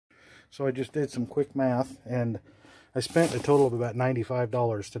So I just did some quick math, and I spent a total of about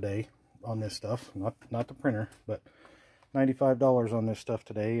 $95 today on this stuff. Not the printer, but $95 on this stuff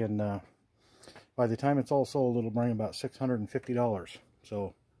today. And by the time it's all sold, it'll bring about $650.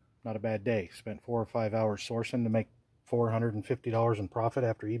 So not a bad day. Spent 4 or 5 hours sourcing to make $450 in profit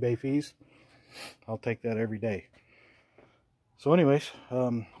after eBay fees. I'll take that every day. So anyways,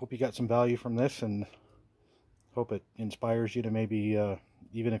 hope you got some value from this, and hope it inspires you to maybe,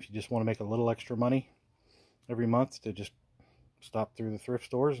 even if you just want to make a little extra money every month, to just stop through the thrift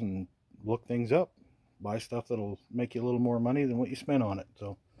stores and look things up. Buy stuff that'll make you a little more money than what you spent on it.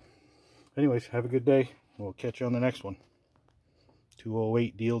 So anyways, have a good day. We'll catch you on the next one.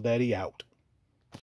 208 Deal Daddy out.